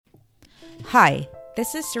Hi,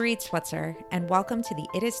 this is Sarit Switzer, and welcome to the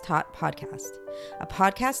It Is Taught podcast, a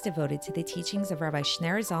podcast devoted to the teachings of Rabbi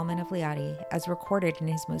Shneur Zalman of Liadi as recorded in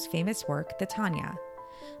his most famous work, the Tanya.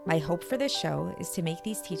 My hope for this show is to make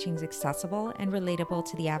these teachings accessible and relatable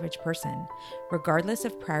to the average person, regardless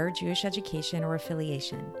of prior Jewish education or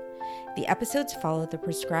affiliation. The episodes follow the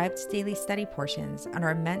prescribed daily study portions and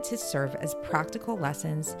are meant to serve as practical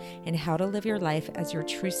lessons in how to live your life as your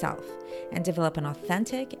true self and develop an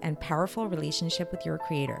authentic and powerful relationship with your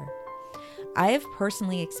Creator. I have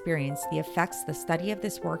personally experienced the effects the study of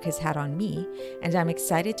this work has had on me, and I'm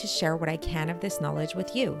excited to share what I can of this knowledge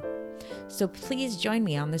with you. So please join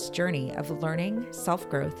me on this journey of learning,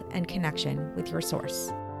 self-growth, and connection with your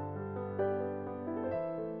source.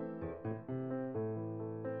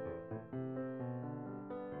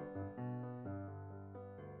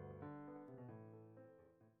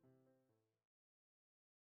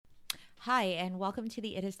 Hi, and welcome to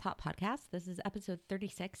the It Is Taught podcast. This is episode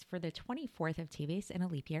 36 for the 24th of Teves in a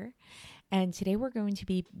leap year. And today we're going to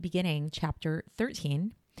be beginning chapter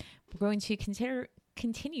 13. We're going to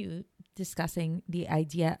continue discussing the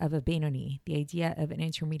idea of a Benoni, the idea of an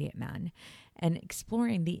intermediate man, and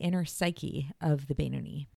exploring the inner psyche of the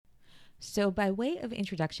Benoni. So by way of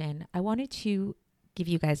introduction, I wanted to give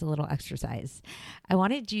you guys a little exercise. I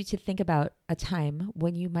wanted you to think about a time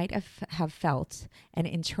when you might have felt an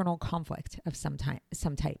internal conflict of some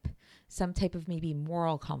type of maybe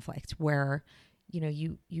moral conflict where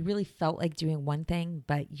you really felt like doing one thing,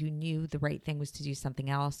 but you knew the right thing was to do something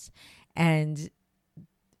else. And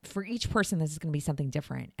for each person, this is going to be something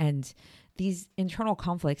different. And these internal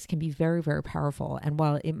conflicts can be very, very powerful. And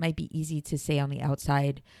while it might be easy to say on the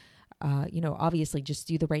outside, obviously just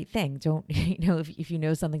do the right thing. Don't, if you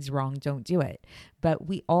know something's wrong, don't do it. But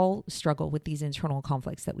we all struggle with these internal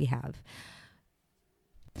conflicts that we have.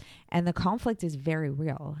 And the conflict is very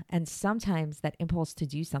real. And sometimes that impulse to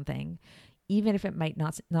do something, even if it might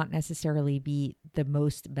not necessarily be the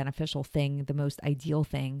most beneficial thing, the most ideal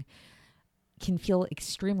thing, can feel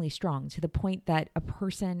extremely strong to the point that a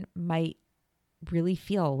person might really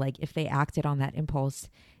feel like if they acted on that impulse,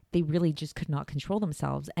 they really just could not control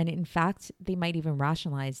themselves. And in fact, they might even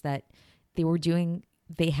rationalize that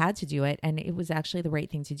they had to do it, and it was actually the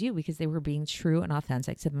right thing to do because they were being true and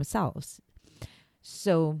authentic to themselves.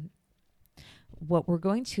 So what we're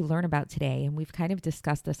going to learn about today, and we've kind of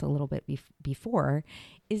discussed this a little bit before,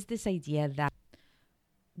 is this idea that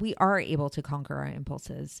we are able to conquer our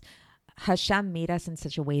impulses. Hashem made us in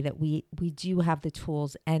such a way that we do have the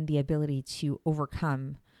tools and the ability to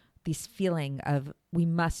overcome this feeling of we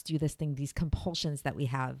must do this thing, these compulsions that we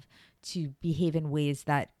have to behave in ways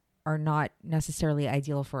that are not necessarily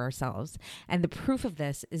ideal for ourselves. And the proof of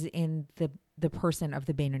this is in the person of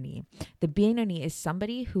the Benoni. The Benoni is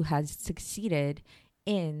somebody who has succeeded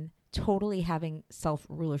in totally having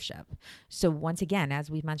self-rulership. So once again, as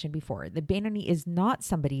we've mentioned before, the Benoni is not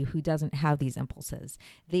somebody who doesn't have these impulses.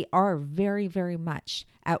 They are very, very much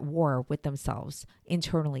at war with themselves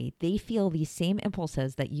internally. They feel these same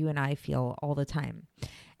impulses that you and I feel all the time.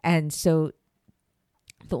 And so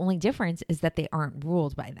the only difference is that they aren't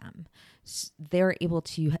ruled by them. They're able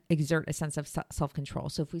to exert a sense of self-control.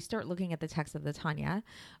 So if we start looking at the text of the Tanya,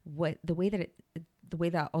 the way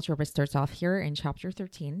that Alter Rebbe starts off here in chapter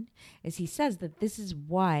 13 is he says that this is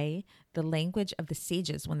why the language of the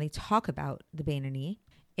sages, when they talk about the Benoni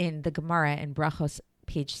in the Gemara in Brachos,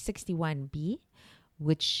 page 61b,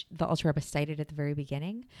 which the Alter Rebbe cited at the very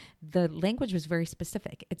beginning, the language was very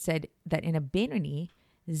specific. It said that in a Benoni,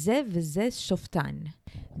 Ze v'ze shoftan.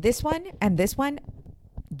 This one and this one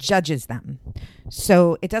judges them.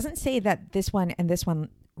 So it doesn't say that this one and this one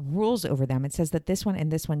rules over them. It says that this one and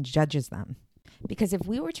this one judges them. Because if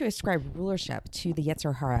we were to ascribe rulership to the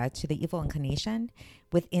Yetzer Hara, to the evil inclination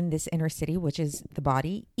within this inner city, which is the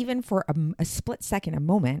body, even for a split second, a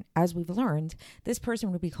moment, as we've learned, this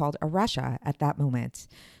person would be called a Rasha at that moment.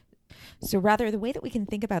 So rather, the way that we can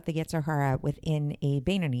think about the Yetzer Hara within a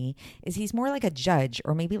Benoni is he's more like a judge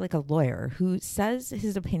or maybe like a lawyer who says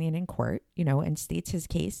his opinion in court, and states his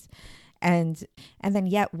case. And then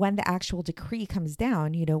yet when the actual decree comes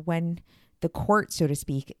down, when the court, so to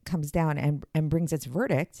speak, comes down and brings its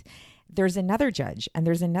verdict, there's another judge and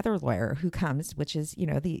there's another lawyer who comes, which is,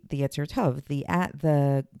 the Yetzer Tov,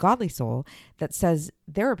 the godly soul that says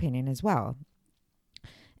their opinion as well.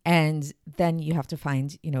 And then you have to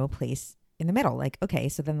find, a place in the middle. Like, okay,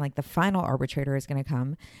 so then like the final arbitrator is going to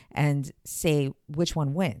come and say which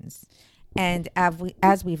one wins. And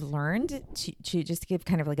as we've learned, to just give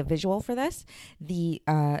kind of like a visual for this, the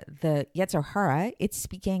Yetzer Hara, it's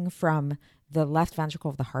speaking from the left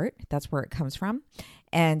ventricle of the heart. That's where it comes from.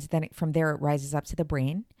 And then from there, it rises up to the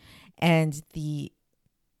brain. And the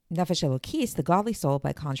Nefesh Elokis, the godly soul,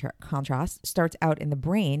 by contrast, starts out in the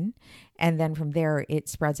brain. And then from there, it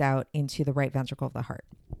spreads out into the right ventricle of the heart.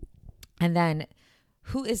 And then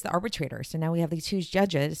who is the arbitrator? So now we have these two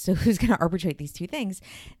judges. So who's going to arbitrate these two things?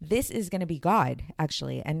 This is going to be God,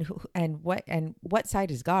 actually. And what side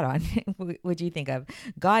is God on? What do you think of?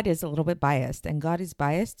 God is a little bit biased, and God is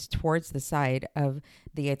biased towards the side of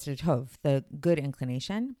the Exert, the good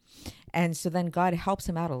inclination. And so then God helps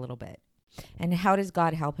him out a little bit. And how does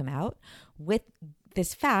God help him out? With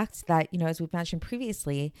this fact that, as we've mentioned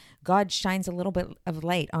previously, God shines a little bit of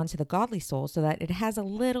light onto the godly soul so that it has a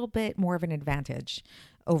little bit more of an advantage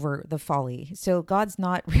over the folly. So God's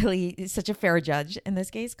not really such a fair judge in this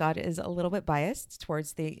case. God is a little bit biased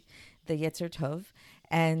towards the Yetzer Tov,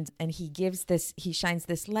 and he shines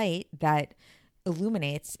this light that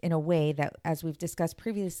illuminates in a way that, as we've discussed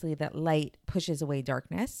previously, that light pushes away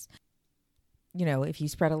darkness. If you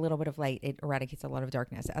spread a little bit of light, it eradicates a lot of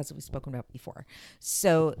darkness, as we've spoken about before.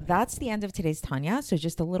 So that's the end of today's Tanya. So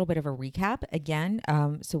just a little bit of a recap again.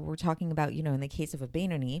 So we're talking about, in the case of a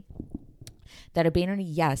Beinoni, that a Beinoni,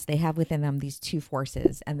 yes, they have within them these two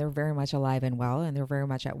forces, and they're very much alive and well, and they're very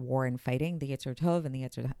much at war and fighting, the Yetzer Tov and the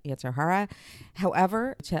Yetzer Hara.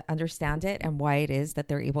 However, to understand it and why it is that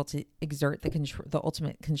they're able to exert the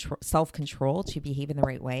ultimate self-control to behave in the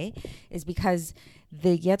right way is because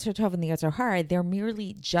the Yetzer Tov and the Yetzer Hara, they're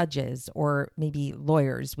merely judges, or maybe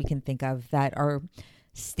lawyers we can think of, that are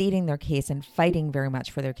stating their case and fighting very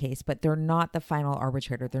much for their case, but they're not the final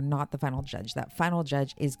arbitrator. They're not the final judge. That final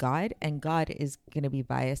judge is God, and God is going to be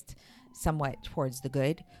biased somewhat towards the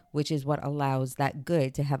good, which is what allows that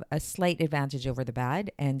good to have a slight advantage over the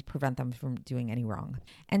bad and prevent them from doing any wrong.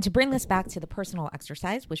 And to bring this back to the personal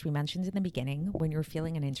exercise, which we mentioned in the beginning, when you're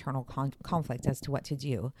feeling an internal conflict as to what to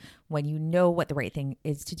do, when you know what the right thing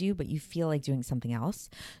is to do, but you feel like doing something else.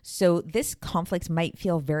 So this conflict might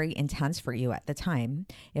feel very intense for you at the time.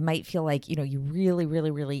 It might feel like, you really,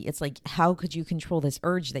 really, really, it's like, how could you control this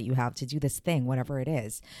urge that you have to do this thing, whatever it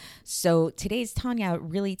is? So today's Tanya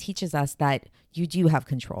really teaches us that you do have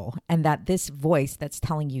control, and that this voice that's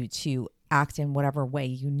telling you to act in whatever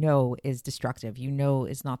way is destructive,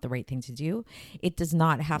 is not the right thing to do, it does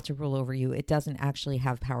not have to rule over you. It doesn't actually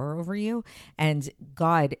have power over you. And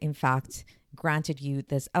God, in fact, granted you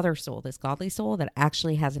this other soul, this godly soul, that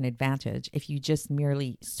actually has an advantage if you just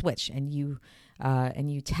merely switch and you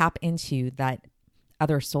tap into that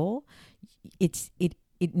other soul.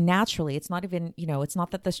 It naturally, it's not even, it's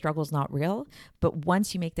not that the struggle is not real, but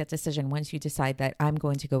once you make that decision, once you decide that I'm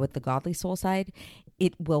going to go with the godly soul side,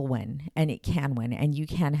 it will win, and it can win, and you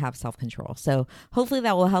can have self-control. So hopefully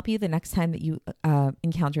that will help you the next time that you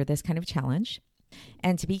encounter this kind of challenge.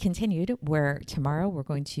 And to be continued, where tomorrow we're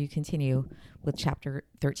going to continue with chapter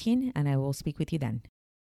 13, and I will speak with you then.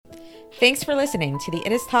 Thanks for listening to the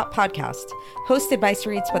It Is Taught podcast, hosted by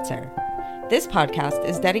Sarit Switzer. This podcast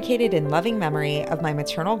is dedicated in loving memory of my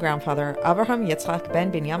maternal grandfather, Avraham Yitzchak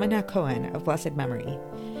ben Binyamin HaKohen of blessed memory.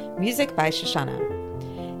 Music by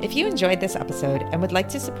Shoshana. If you enjoyed this episode and would like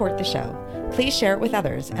to support the show, please share it with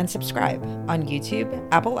others and subscribe on YouTube,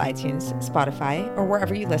 Apple iTunes, Spotify, or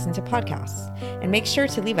wherever you listen to podcasts. And make sure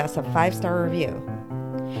to leave us a 5-star review.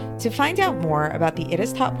 To find out more about the It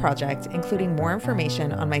Is Taught project, including more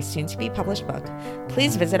information on my soon-to-be published book,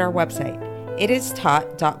 please visit our website,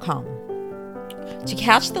 itistaught.com. To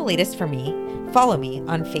catch the latest from me, follow me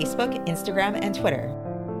on Facebook, Instagram, and Twitter.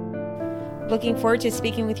 Looking forward to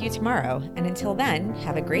speaking with you tomorrow, and until then,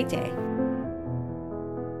 have a great day.